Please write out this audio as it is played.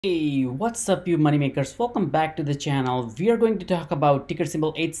Hey, what's up you moneymakers? Welcome back to the channel. We are going to talk about ticker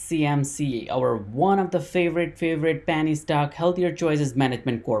symbol Hcmc, our one of the favorite penny stock healthier choices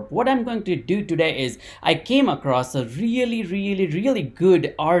management corp. What I'm going to do today is I came across a really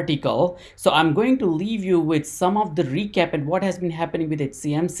good article. So I'm going to leave you with some of the recap and what has been happening with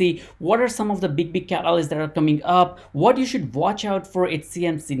Hcmc. What are some of the big catalysts that are coming up? What you should watch out for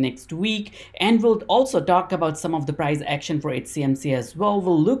Hcmc next week, and we'll also talk about some of the price action for Hcmc as well.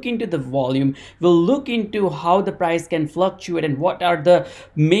 We'll look into the volume, we'll look into how the price can fluctuate and what are the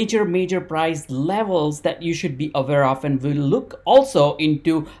major price levels that you should be aware of, and we'll look also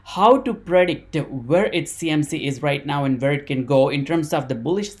into how to predict where Hcmc is right now and where it can go in terms of the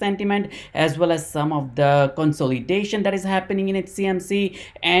bullish sentiment, as well as some of the consolidation that is happening in Hcmc,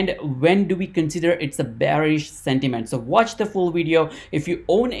 and when do we consider it's a bearish sentiment. So watch the full video. If you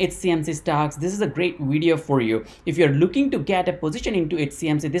own Hcmc stocks, this is a great video for you. If you're looking to get a position into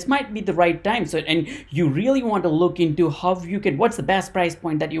Hcmc, this might be the right time. So, and you really want to look into how you can, what's the best price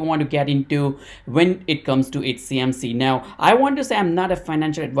point that you want to get into when it comes to Hcmc. Now, I want to say I'm not a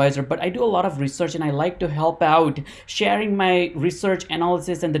financial advisor, but I do a lot of research and I like to help out sharing my research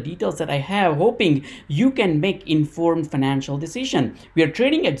analysis and the details that I have, hoping you can make informed financial decision. We are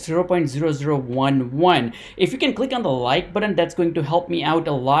trading at 0.0011. If you can click on the like button, that's going to help me out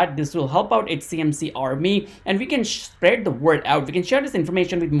a lot. This will help out Hcmc army, and we can spread the word out. We can share this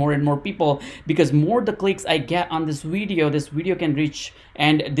information with more and more people, because more the clicks I get on this video can reach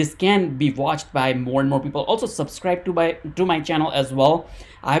and this can be watched by more and more people. Also subscribe to my channel as well.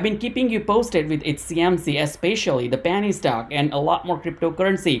 I've been keeping you posted with Hcmc, especially the penny stock and a lot more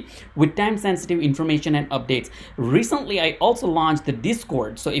cryptocurrency with time sensitive information and updates. Recently I also launched the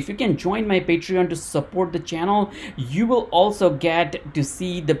Discord, so if you can join my Patreon to support the channel, you will also get to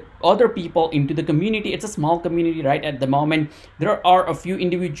see the other people into the community. It's a small community right at the moment. There are a few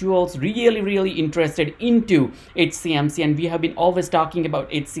individuals really interested into Hcmc, and we have been always talking about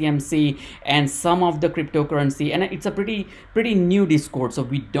Hcmc and some of the cryptocurrency, and it's a pretty new Discord, so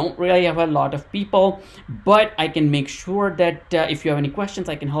we don't really have a lot of people, but I can make sure that if you have any questions,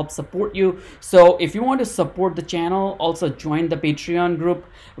 I can help support you. So if you want to support the channel, also join the Patreon group.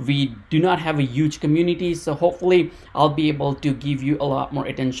 We do not have a huge community, so hopefully I'll be able to give you a lot more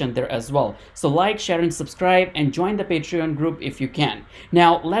attention there as well. So like, share and subscribe and join the Patreon group if you can.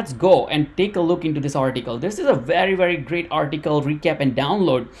 Now let's go and take a look into this article. This is a very great article, recap and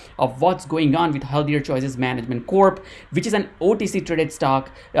download of what's going on with Healthier Choices Management Corp, which is an OTC traded stock.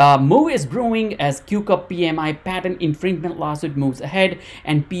 Move is brewing as QCup PMI patent infringement lawsuit moves ahead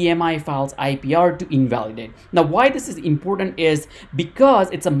and PMI files IPR to invalidate. Now why this is important is because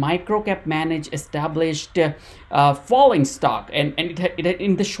it's a microcap managed established falling stock, and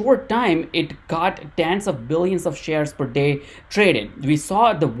in the short time it got tens of billions of shares per day traded. We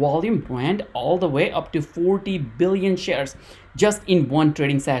saw the volume went all the way up to 40 billion shares just in one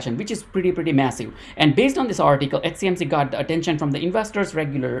trading session, which is pretty massive. And based on this article, Hcmc got the attention from the investors,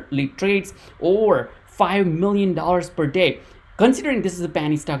 regularly trades over $5 million per day. Considering this is a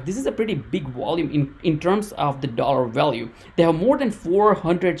penny stock, this is a pretty big volume in terms of the dollar value. They have more than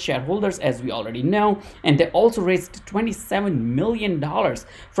 400 shareholders, as we already know, and they also raised $27 million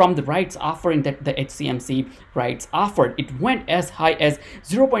from the rights offering that the Hcmc rights offered. It went as high as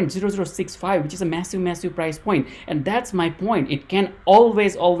 0.0065, which is a massive price point, and that's my point. It can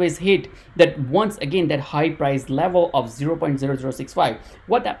always hit that once again that high price level of 0.0065.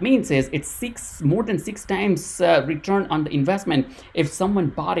 What that means is it's more than six times return on the investment if someone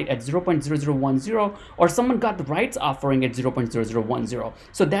bought it at 0.0010 or someone got the rights offering at 0.0010.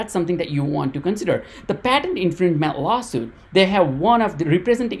 So that's something that you want to consider. The patent infringement lawsuit, they have one of the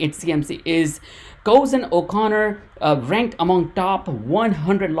representing Hcmc is Cousin O'Connor, ranked among top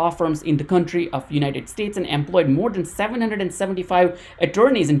 100 law firms in the country of United States and employed more than 775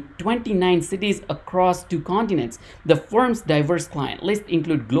 attorneys in 29 cities across 2 continents. The firm's diverse client list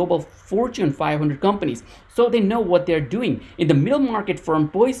include global Fortune 500 companies, so they know what they're doing. In the middle market firm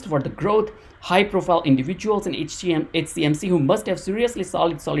poised for the growth, high-profile individuals in Hcmc who must have seriously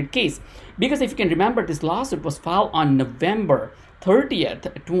solid case. Because if you can remember, this lawsuit was filed on November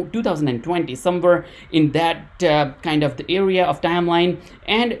 30th, 2020, somewhere in that kind of the area of timeline,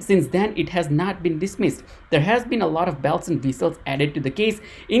 and since then it has not been dismissed. There has been a lot of bells and whistles added to the case,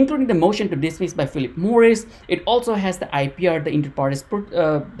 including the motion to dismiss by Philip Morris. It also has the IPR, the inter partes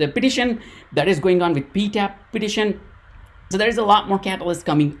the petition that is going on with PTAP petition. So there is a lot more catalyst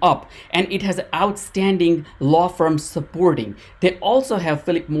coming up, and it has outstanding law firms supporting. They also have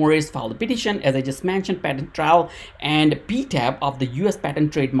Philip Morris filed a petition, as I just mentioned, patent trial, and PTAB of the US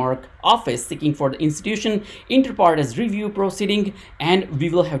Patent Trademark Office seeking for the institution inter partes review proceeding, and we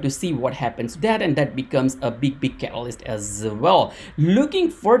will have to see what happens to that, and that becomes a big catalyst as well. Looking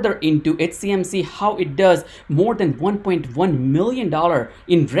further into Hcmc, how it does more than $1.1 million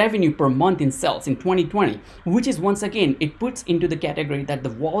in revenue per month in sales in 2020, which is once again, it puts into the category that the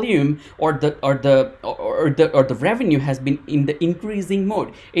volume or the revenue has been in the increasing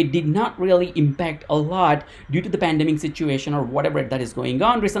mode. It did not really impact a lot due to the pandemic situation or whatever that is going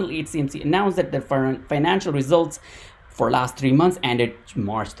on. Recently, Hcmc announced that the financial results for last 3 months ended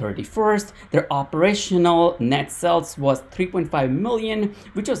March 31st. Their operational net sales was 3.5 million,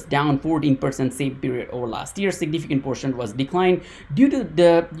 which was down 14% same period over last year. Significant portion was declined due to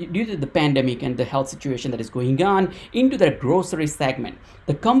the pandemic and the health situation that is going on into the grocery segment.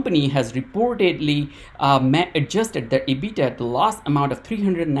 The company has reportedly adjusted their EBITDA to loss amount of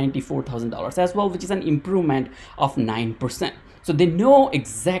 $394,000 as well, which is an improvement of 9%. So they know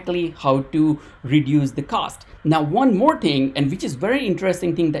exactly how to reduce the cost. Now, one more thing, and which is very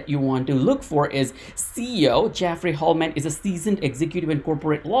interesting thing that you want to look for, is CEO Jeffrey Hallman is a seasoned executive and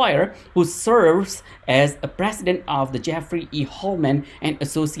corporate lawyer who serves as a president of the Jeffrey E. Hallman and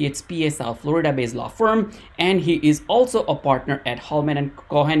Associates PA South Florida-based law firm, and he is also a partner at Hallman and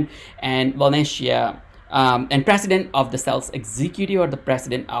Cohen and Valencia. And president of the sales executive or the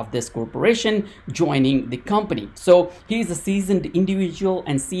president of this corporation joining the company. So he is a seasoned individual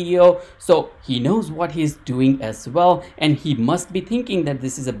and CEO, so he knows what he's doing as well, and he must be thinking that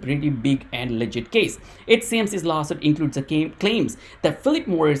this is a pretty big and legit case. Hcmc's lawsuit includes the claims that Philip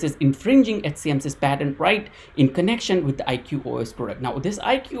Morris is infringing Hcmc's patent right in connection with the IQOS product. Now, this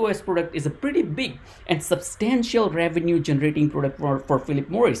IQOS product is a pretty big and substantial revenue generating product for Philip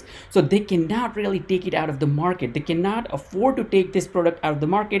Morris, so they cannot really take it out of the market. They cannot afford to take this product out of the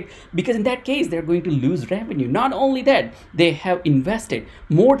market, because in that case they're going to lose revenue. Not only that, they have invested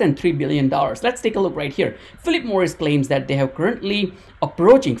more than $3 billion. Let's take a look right here. Philip Morris claims that they have currently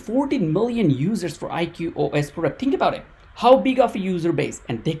approaching 14 million users for IQOS product. Think about it. How big of a user base,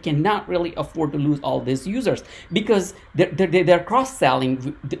 and they cannot really afford to lose all these users, because they're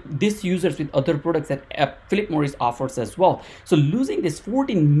cross-selling these users with other products that Philip Morris offers as well. So losing this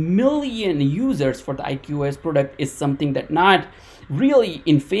 14 million users for the IQOS product is something that not really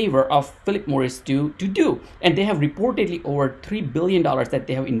in favor of Philip Morris to do, and they have reportedly over $3 billion that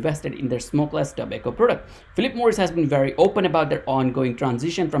they have invested in their smokeless tobacco product. Philip Morris has been very open about their ongoing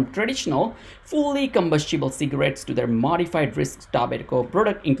transition from traditional fully combustible cigarettes to their modified risk tobacco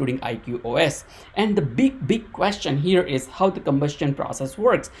product, including IQOS. And the big question here is how the combustion process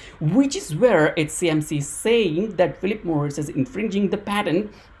works, which is where Hcmc is saying that Philip Morris is infringing the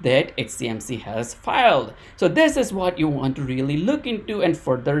patent that Hcmc has filed. So this is what you want to really look into and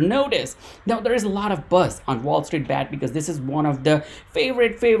further notice. Now, there is a lot of buzz on Wall Street Bet, because this is one of the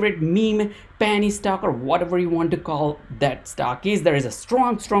favorite meme penny stock, or whatever you want to call that stock is. There is a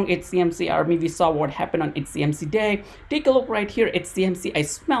strong Hcmc army. We saw what happened on Hcmc day. Take a look right here. Hcmc, I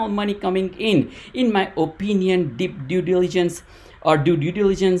smell money coming in my opinion. Deep due diligence, or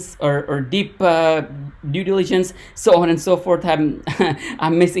deep due diligence, so on and so forth.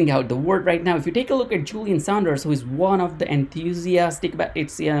 I'm missing out the word right now. If you take a look at Julian Saunders, who is one of the enthusiastic about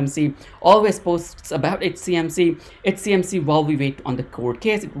Hcmc, always posts about Hcmc while we wait on the court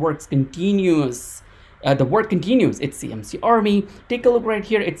case. It works continuous. The work continues. Hcmc Army. Take a look right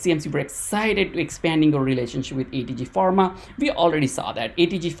here. Hcmc, we're excited to expanding our relationship with ATG Pharma. We already saw that.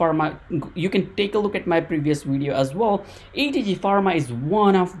 ATG Pharma, you can take a look at my previous video as well. ATG Pharma is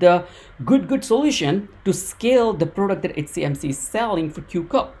one of the good solution to scale the product that Hcmc is selling for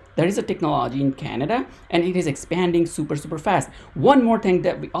Q-Cup. There is a technology in Canada, and it is expanding super fast. One more thing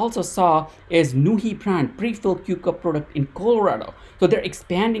that we also saw is Nuhi brand pre-filled Q-Cup product in Colorado. So they're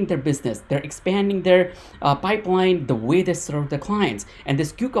expanding their business, they're expanding their pipeline, the way they serve the clients. And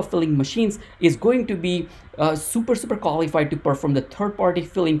this Q-Cup filling machines is going to be super qualified to perform the third-party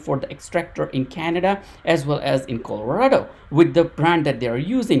filling for the extractor in Canada as well as in Colorado with the brand that they are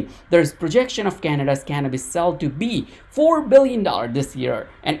using. There's projection of Canada's cannabis sale to be $4 billion this year,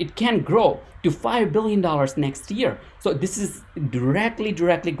 and it can grow to $5 billion next year. So this is directly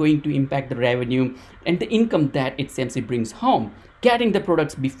going to impact the revenue and the income that Hcmc brings home. Getting the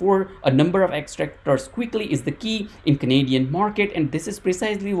products before a number of extractors quickly is the key in Canadian market, and this is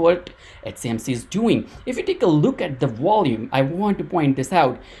precisely what Hcmc is doing. If you take a look at the volume, I want to point this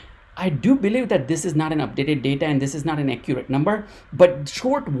out. I do believe that this is not an updated data and this is not an accurate number, but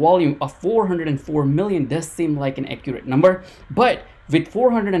short volume of 404 million does seem like an accurate number. But with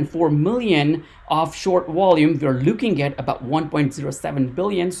 404 million of short volume, we're looking at about 1.07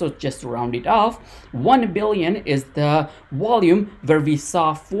 billion. So just to round it off, 1 billion is the volume where we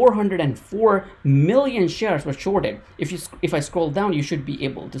saw 404 million shares were shorted. If I scroll down, you should be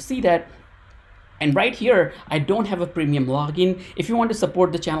able to see that. And right here, I don't have a premium login. If you want to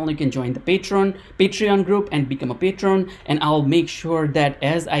support the channel, you can join the Patreon group and become a patron. And I'll make sure that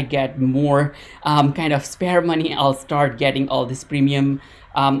as I get more kind of spare money, I'll start getting all this premium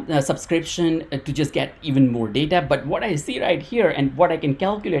subscription to just get even more data. But what I see right here and what I can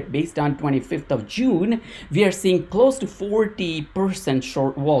calculate based on 25th of June, we are seeing close to 40%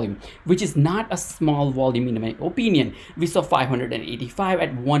 short volume, which is not a small volume in my opinion. We saw 585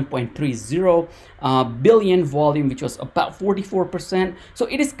 at 1.30 billion volume, which was about 44%. So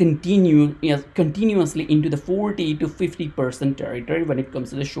it is continuously into the 40 to 50% territory when it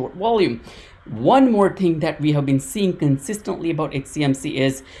comes to the short volume. One more thing that we have been seeing consistently about HCMC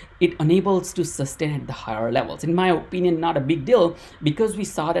is it enables to sustain at the higher levels. In my opinion, not a big deal, because we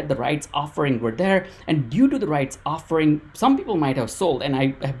saw that the rights offering were there, and due to the rights offering, some people might have sold, and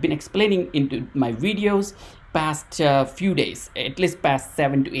I have been explaining into my videos past few days, at least past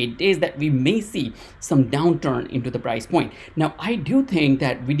 7 to 8 days, that we may see some downturn into the price point. Now, I do think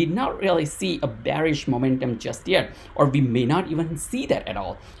that we did not really see a bearish momentum just yet, or we may not even see that at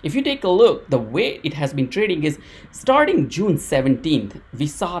all. If you take a look, the way it has been trading is starting June 17th, we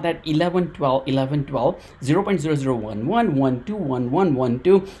saw that 1112, 0.0011, 12, 11,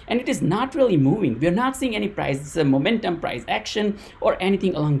 12, and it is not really moving. We are not seeing any price momentum, price action, or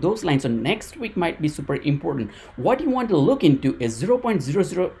anything along those lines. So next week might be super important. What you want to look into is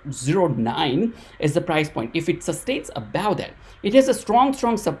 0.0009 is the price point. If it sustains above that, it has a strong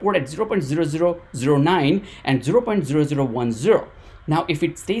support at 0.0009 and 0.0010. Now, if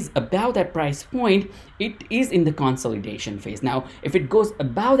it stays above that price point, it is in the consolidation phase. Now, if it goes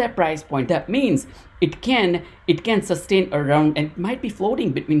above that price point, that means it can sustain around, and it might be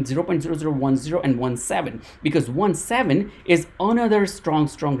floating between 0.0010 and 17, because 17 is another strong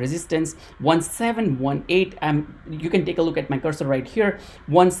resistance. 1718, you can take a look at my cursor right here.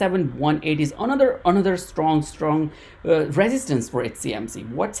 1718 is another strong resistance for HCMC.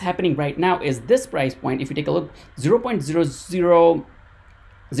 What's happening right now is this price point, if you take a look, 0.0009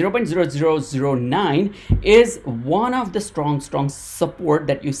 is one of the strong support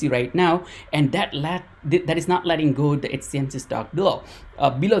that you see right now, and that is not letting go the HCMC stock below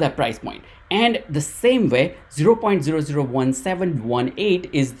that price point. And the same way, 0.001718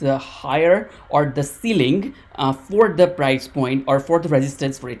 is the higher or the ceiling for the price point or for the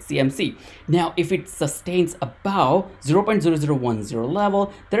resistance for HCMC. Now, if it sustains above 0.0010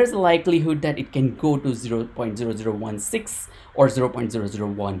 level, there is a likelihood that it can go to 0.0016 or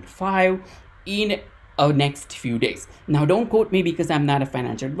 0.0015 in next few days. Now, don't quote me because I'm not a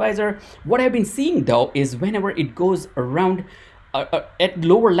financial advisor. What I've been seeing though is whenever it goes around at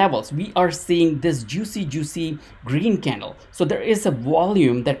lower levels, we are seeing this juicy green candle. So there is a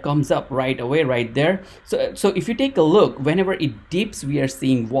volume that comes up right away right there. So if you take a look, whenever it dips, we are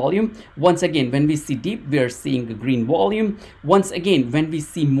seeing volume. Once again, when we see dip, we are seeing a green volume. Once again, when we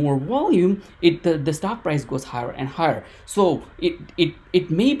see more volume, the stock price goes higher and higher. So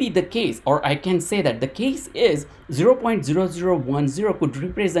it may be the case, or I can say that the case is 0.0010 could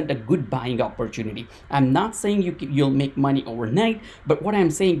represent a good buying opportunity. I'm not saying you'll make money overnight, but what I'm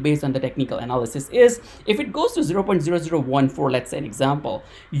saying based on the technical analysis is if it goes to 0.0014, let's say an example,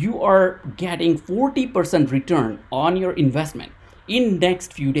 you are getting 40% return on your investment in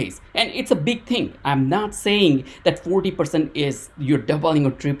next few days, and it's a big thing. I'm not saying that 40% is you're doubling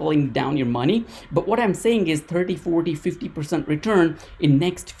or tripling down your money, but what I'm saying is 30, 40, 50% return in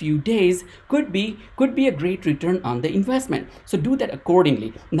next few days could be a great return on the investment. So do that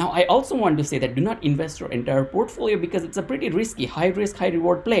accordingly. Now, I also want to say that do not invest your entire portfolio because it's a pretty risky, high risk, high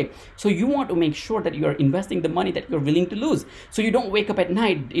reward play. So you want to make sure that you are investing the money that you're willing to lose, so you don't wake up at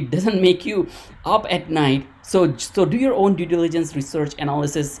night. It doesn't make you up at night. So do your own due diligence, research,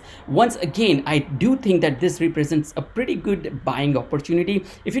 analysis. Once again, I do think that this represents a pretty good buying opportunity.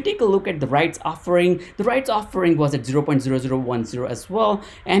 If you take a look at the rights offering was at 0.0010 as well,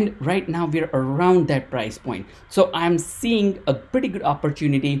 and right now we're around that price point. So I'm seeing a pretty good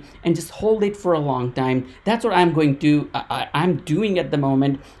opportunity, and just hold it for a long time. That's what I'm going to I'm doing at the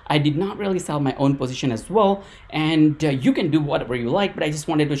moment. I did not really sell my own position as well, and you can do whatever you like, but I just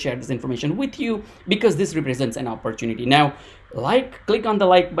wanted to share this information with you because this represents presents an opportunity. Now, click on the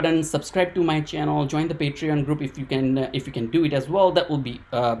like button, subscribe to my channel, join the Patreon group if you can do it as well. That will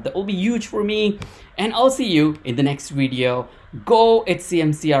be huge for me. And I'll see you in the next video. Go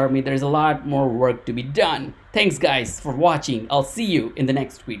Hcmc Army. There's a lot more work to be done. Thanks guys for watching. I'll see you in the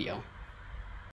next video.